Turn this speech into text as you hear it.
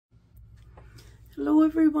Hello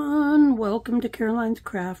everyone, welcome to Caroline's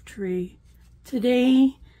Craft Tree.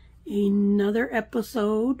 Today, another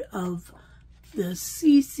episode of the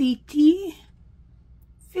CCT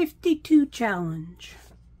 52 Challenge.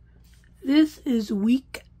 This is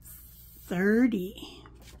week 30.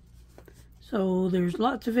 So there's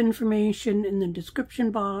lots of information in the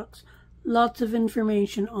description box, lots of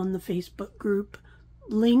information on the Facebook group.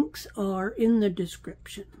 Links are in the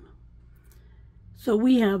description. So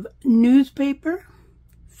we have newspaper,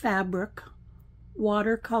 fabric,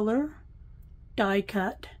 watercolor, die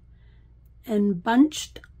cut, and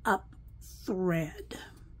bunched up thread.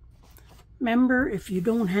 Remember, if you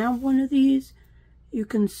don't have one of these, you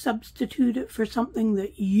can substitute it for something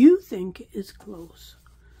that you think is close.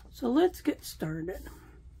 So let's get started.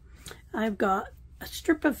 I've got a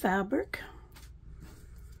strip of fabric.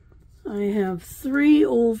 I have 3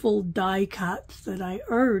 oval die cuts that I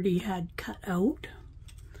already had cut out.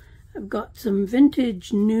 I've got some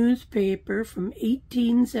vintage newspaper from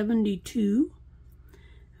 1872.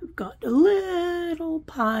 I've got a little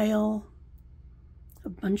pile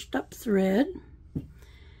of bunched up thread.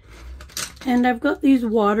 And I've got these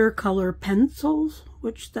watercolor pencils,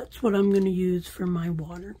 which that's what I'm going to use for my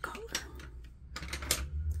watercolor.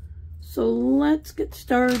 So let's get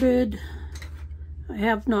started. I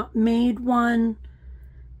have not made one.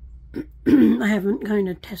 I haven't kind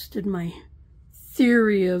of tested my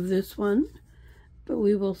theory of this one, but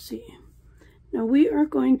we will see. Now we are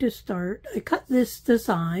going to start. I cut this to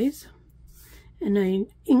size and I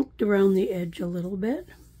inked around the edge a little bit.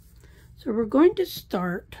 So we're going to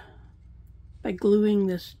start by gluing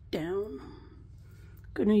this down.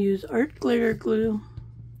 I'm going to use art glitter glue.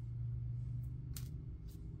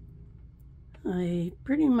 I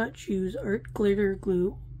pretty much use art glitter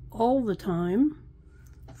glue all the time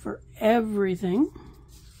for everything,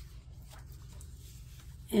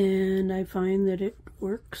 and I find that it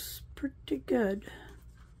works pretty good.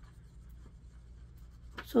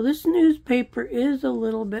 So this newspaper is a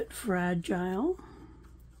little bit fragile,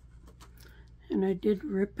 and I did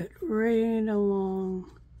rip it right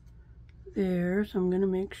along there, so I'm going to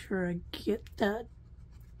make sure I get that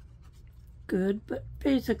good, but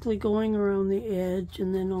basically going around the edge,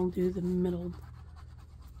 and then I'll do the middle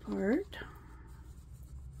part.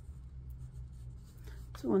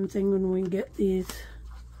 So one thing when we get these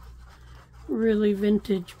really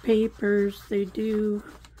vintage papers, they do,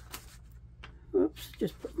 whoops,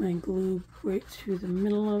 just put my glue right through the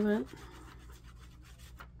middle of it.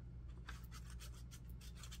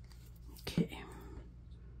 Okay,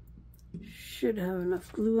 should have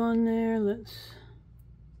enough glue on there. Let's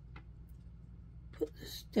put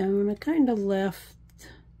this down. I kind of left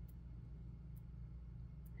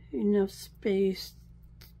enough space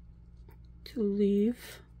to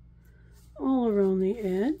leave all around the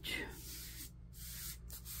edge.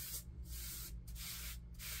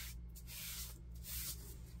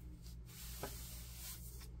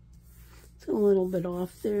 It's a little bit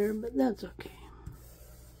off there, but that's okay.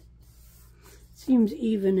 Seems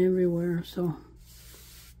even everywhere, so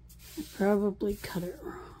I probably cut it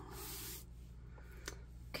wrong.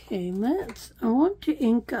 Okay, I want to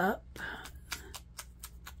ink up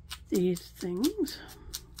these things.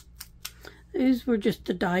 These were just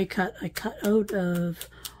a die cut I cut out of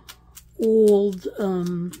old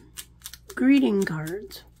greeting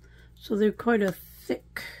cards. So they're quite a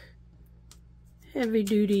thick,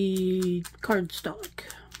 heavy-duty cardstock.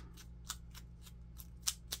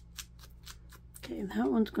 Okay,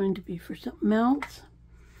 that one's going to be for something else.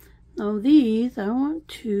 Now these, I want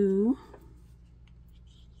to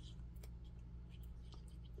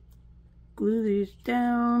glue these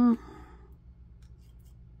down.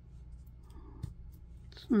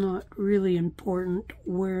 It's not really important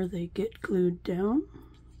where they get glued down.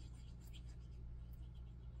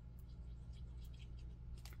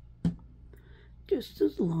 Just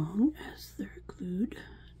as long as they're glued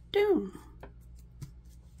down.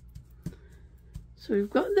 So we've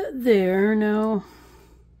got that there. Now,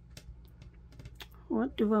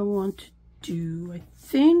 what do I want to do? I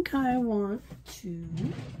think I want to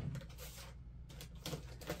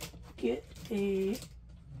get a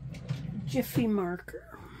Jiffy marker.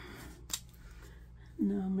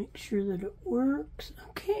 Now make sure that it works.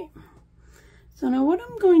 Okay. So now what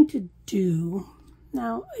I'm going to do,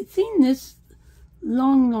 now I've seen this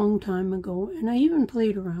long time ago, and I even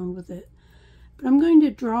played around with it. But I'm going to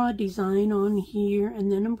draw a design on here,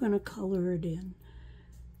 and then I'm going to color it in.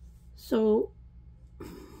 So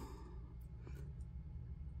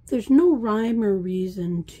there's no rhyme or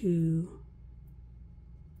reason to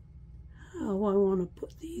how I want to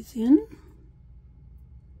put these in.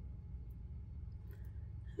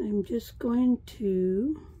 I'm just going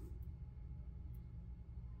to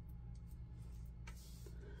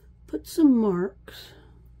put some marks.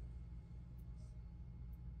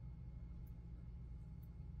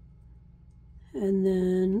 And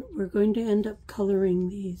then we're going to end up coloring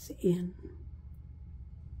these in.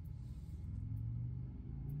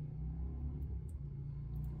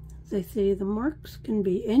 As I say, the marks can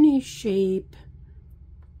be any shape,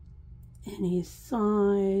 any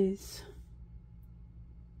size.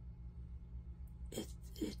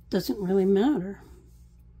 It doesn't really matter.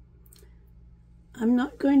 I'm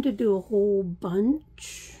not going to do a whole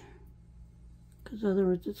bunch, because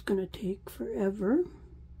otherwise it's going to take forever.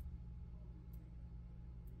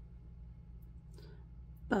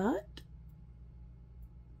 But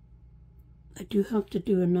I do have to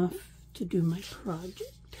do enough to do my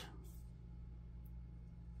project.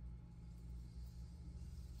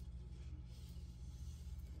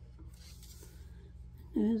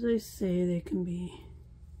 As I say, they can be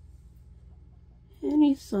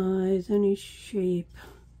any size, any shape,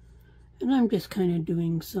 and I'm just kind of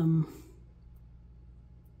doing some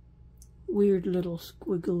weird little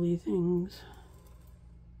squiggly things.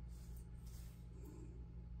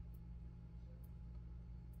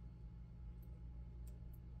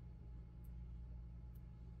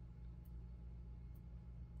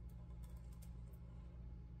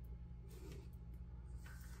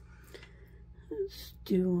 Let's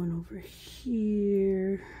do one over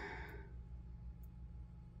here.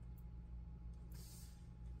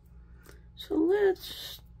 So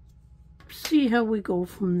let's see how we go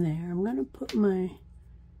from there. I'm going to put my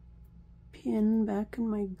pin back in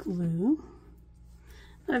my glue.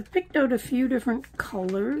 I've picked out a few different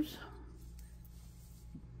colors.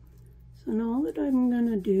 So now all that I'm going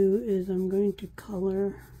to do is I'm going to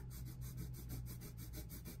color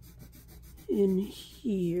in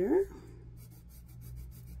here.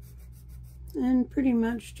 And pretty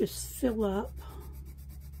much just fill up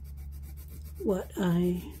what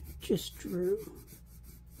I just drew.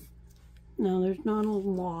 Now there's not a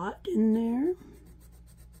lot in there,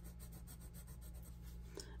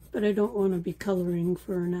 but I don't want to be coloring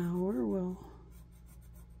for an hour while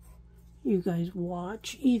you guys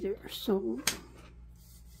watch either, so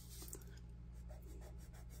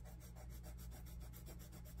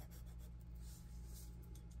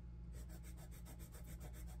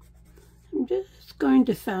I'm just going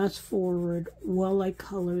to fast forward while I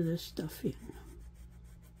color this stuff in.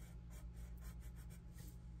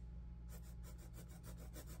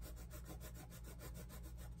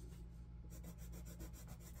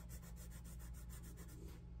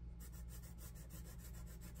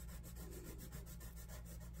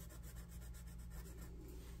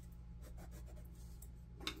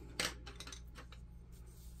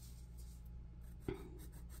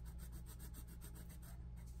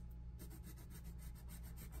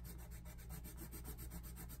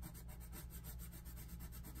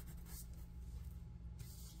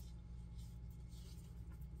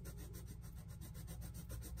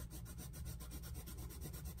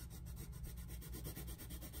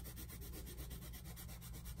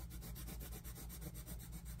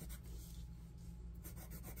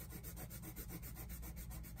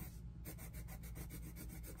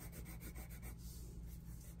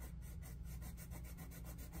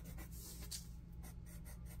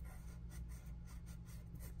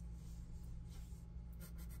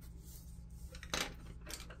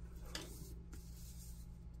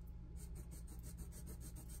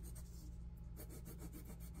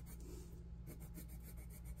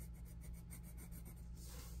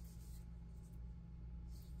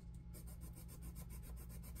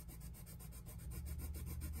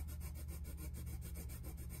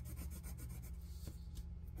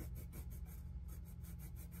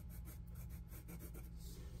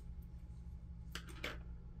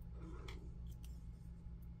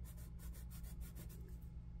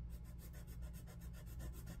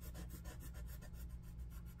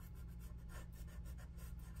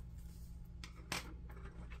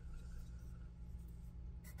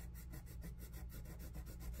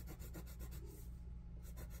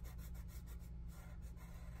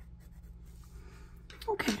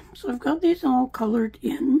 Okay, so I've got these all colored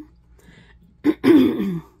in.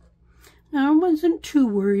 Now I wasn't too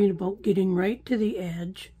worried about getting right to the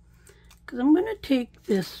edge, because I'm going to take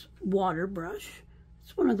this water brush.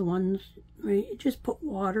 It's one of the ones where you just put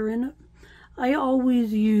water in it. I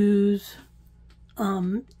always use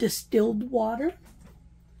distilled water.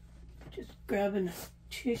 Just grabbing a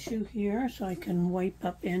tissue here so I can wipe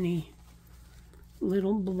up any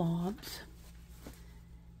little blobs.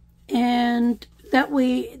 And that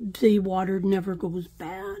way the water never goes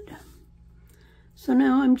bad. So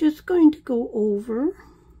now I'm just going to go over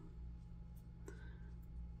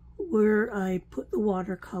where I put the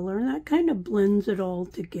watercolor, and that kind of blends it all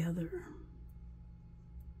together.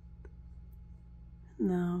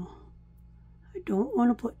 Now, I don't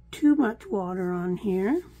want to put too much water on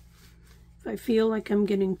here. If I feel like I'm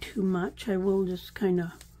getting too much, I will just kind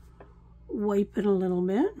of wipe it a little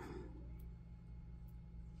bit.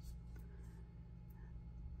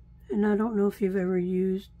 And I don't know if you've ever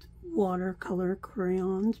used watercolor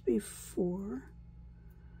crayons before,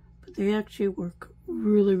 but they actually work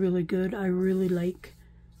really, really good. I really like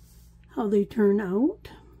how they turn out.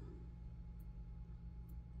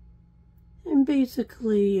 And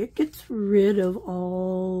basically it gets rid of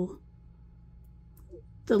all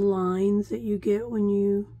the lines that you get when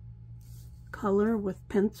you color with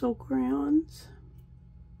pencil crayons,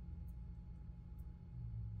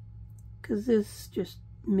 because this just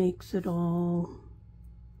makes it all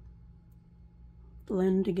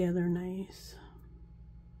blend together nice.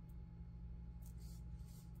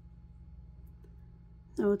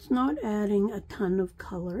 Now it's not adding a ton of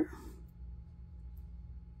color,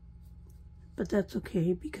 but that's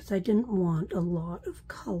okay because I didn't want a lot of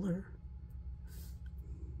color.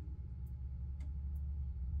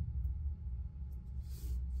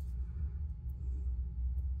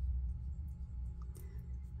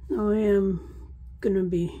 Now I am going to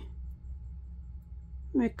be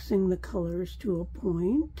mixing the colors to a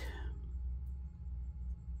point.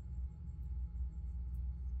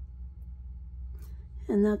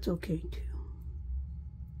 And that's okay too.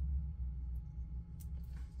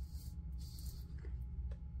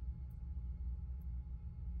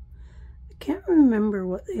 I can't remember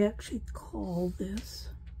what they actually call this.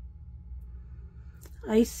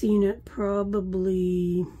 I seen it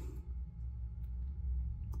probably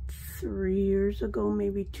 3 years ago,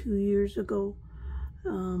 maybe 2 years ago.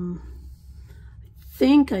 I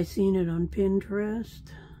think I seen it on Pinterest,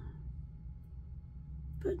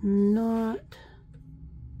 but not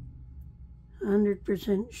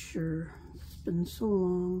 100% sure. It's been so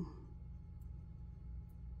long.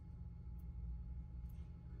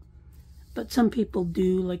 But some people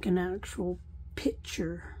do like an actual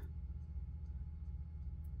picture.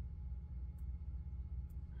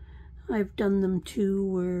 I've done them too,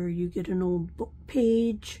 where you get an old book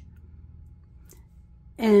page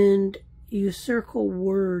and you circle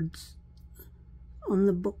words on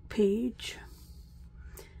the book page.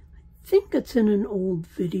 I think it's in an old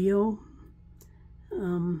video.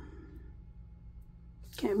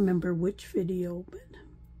 Can't remember which video, but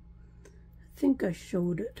I think I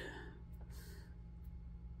showed it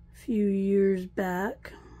a few years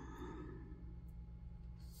back.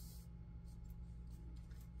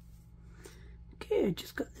 Okay, I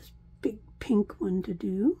just got this big pink one to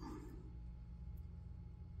do.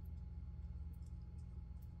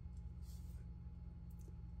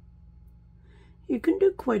 You can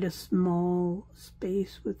do quite a small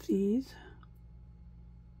space with these.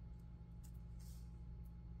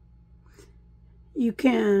 You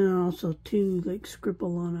can also too like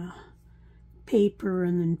scribble on a paper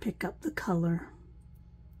and then pick up the color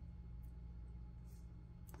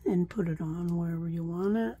and put it on wherever you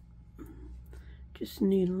want it. Just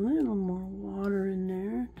need a little more water in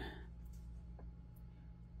there.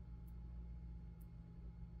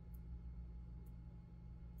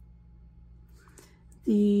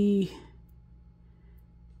 The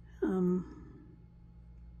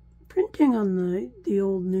printing on the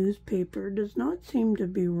old newspaper does not seem to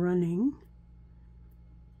be running,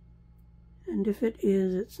 and if it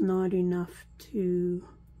is, it's not enough to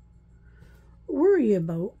worry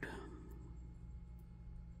about.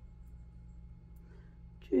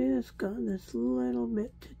 Just got this little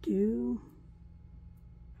bit to do.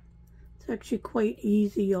 It's actually quite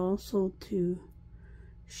easy also to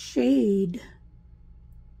shade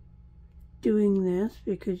doing this,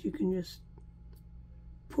 because you can just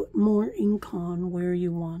put more ink on where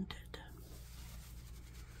you want it.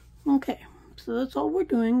 Okay, so that's all we're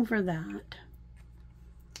doing for that.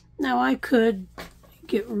 Now I could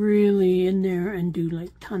get really in there and do like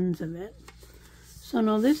tons of it. So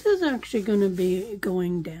now this is actually going to be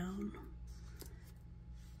going down.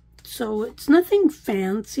 So it's nothing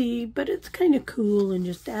fancy, but it's kind of cool and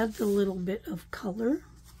just adds a little bit of color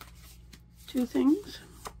to things.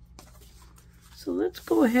 So let's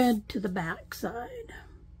go ahead to the back side.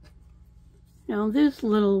 Now this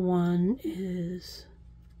little one is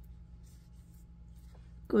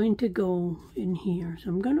going to go in here. So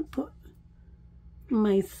I'm going to put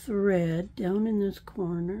my thread down in this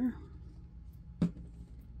corner.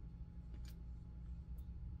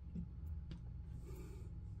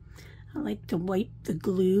 I like to wipe the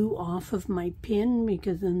glue off of my pin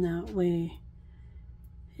because then that way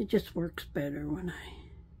it just works better when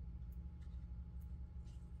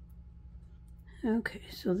Okay,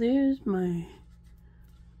 so there's my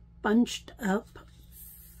bunched up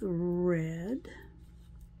thread.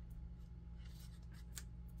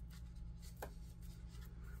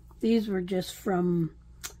 These were just from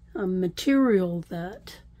a material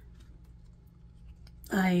that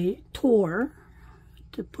I tore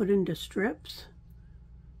to put into strips,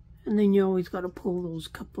 and then you always got to pull those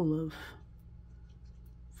couple of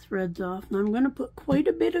threads off. Now I'm going to put quite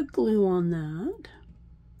a bit of glue on that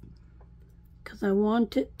because I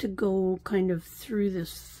want it to go kind of through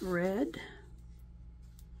this thread,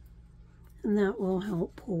 and that will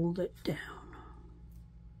help hold it down.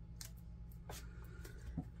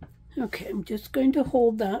 Okay, I'm just going to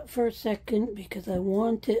hold that for a second because I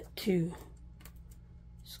want it to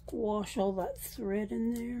squash all that thread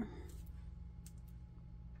in there.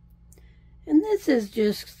 And this is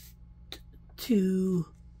just to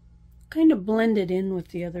kind of blend it in with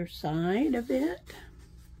the other side a bit.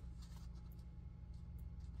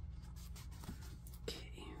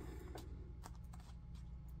 Okay.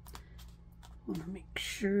 I want to make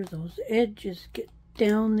sure those edges get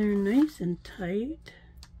down there nice and tight.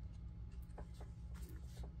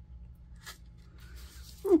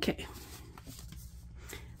 Okay.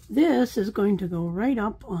 This is going to go right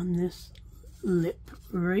up on this lip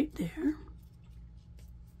right there.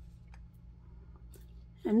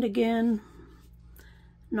 And again,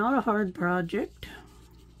 not a hard project.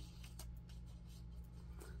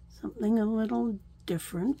 Something a little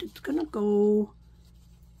different. It's going to go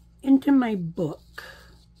into my book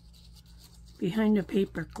behind a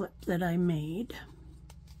paper clip that I made.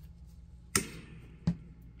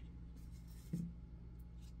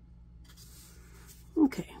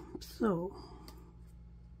 Okay, so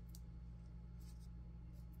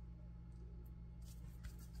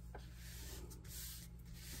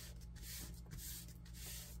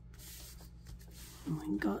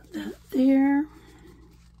we got that there.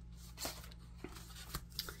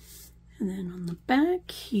 And then on the back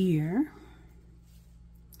here,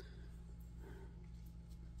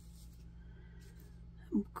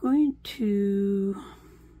 I'm going to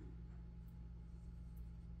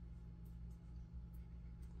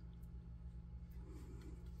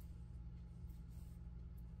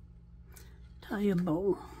tie a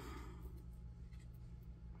bow.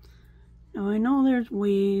 Now I know there's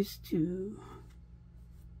ways to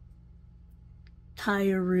tie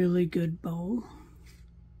a really good bow.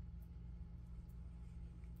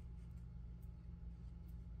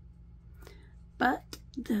 But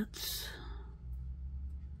that's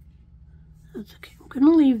okay. I'm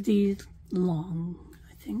gonna leave these long,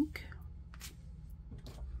 I think.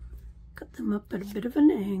 Cut them up at a bit of an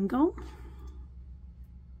angle.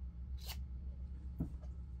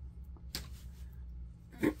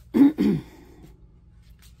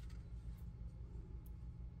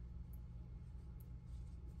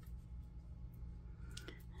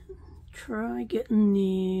 Try getting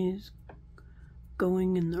these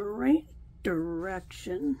going in the right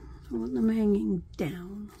direction. I want them hanging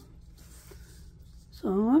down. So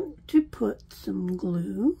I want to put some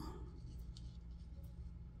glue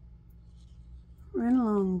right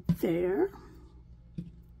along there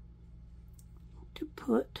to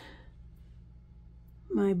put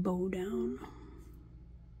my bow down.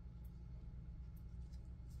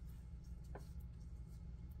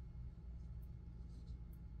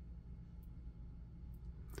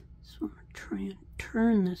 So I'm going to try and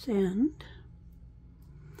turn this end.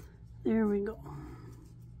 There we go.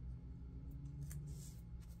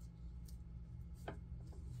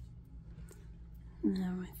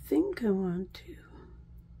 Now I think I want to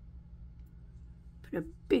put a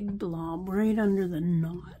big blob right under the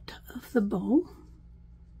knot of the bow.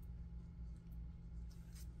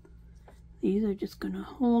 These are just going to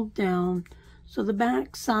hold down. So the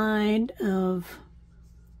back side of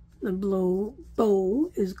the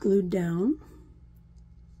bow is glued down,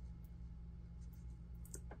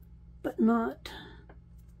 but not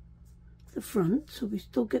the front. So we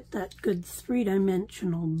still get that good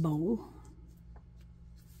three-dimensional bow.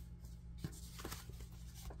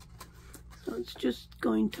 So it's just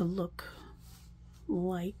going to look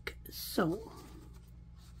like so.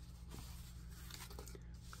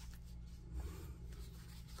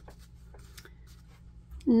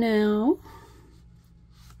 Now,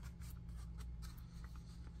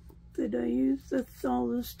 did I use all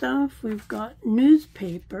the stuff? We've got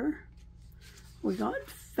newspaper, we got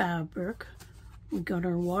fabric, we got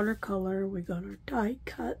our watercolor, we got our die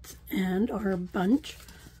cuts, and our bunch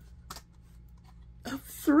of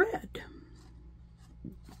thread.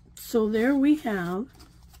 So there we have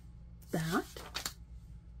that.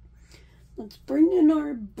 Let's bring in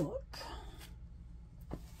our book.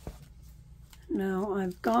 Now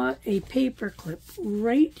I've got a paper clip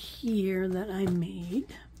right here that I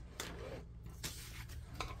made.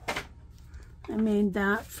 I made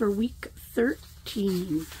that for week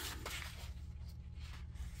 13.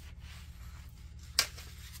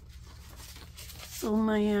 So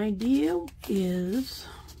my idea is,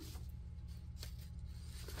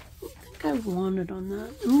 I don't think I want it on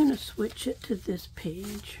that. I'm going to switch it to this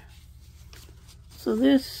page. So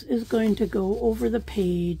this is going to go over the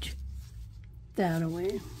page that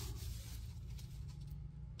way.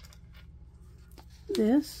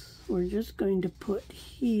 This we're just going to put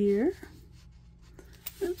here.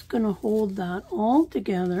 That's going to hold that all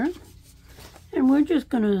together. And we're just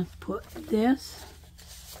going to put this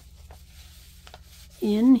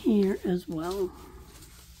in here as well.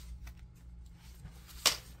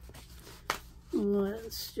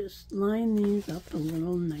 Let's just line these up a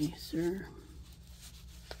little nicer.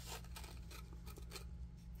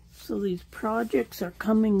 So these projects are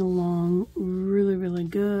coming along really, really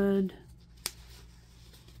good.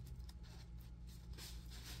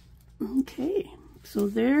 Okay, so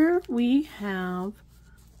there we have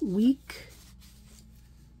week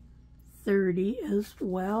 30 as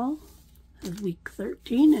well as week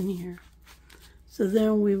 13 in here. So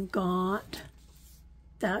then we've got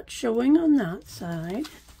that showing on that side.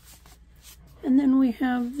 And then we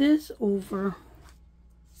have this over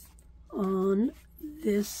on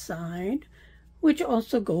this side, which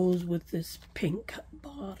also goes with this pink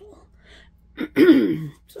bottle.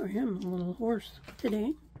 Sorry, I'm a little hoarse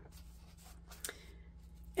today.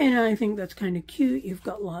 And I think that's kind of cute. You've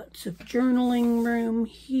got lots of journaling room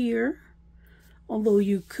here, although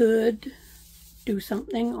you could do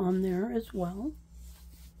something on there as well.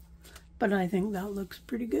 But I think that looks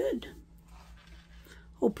pretty good.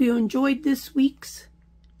 Hope you enjoyed this week's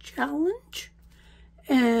challenge.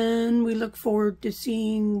 And we look forward to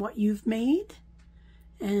seeing what you've made.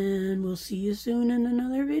 And we'll see you soon in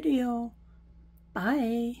another video.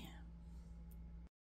 Bye.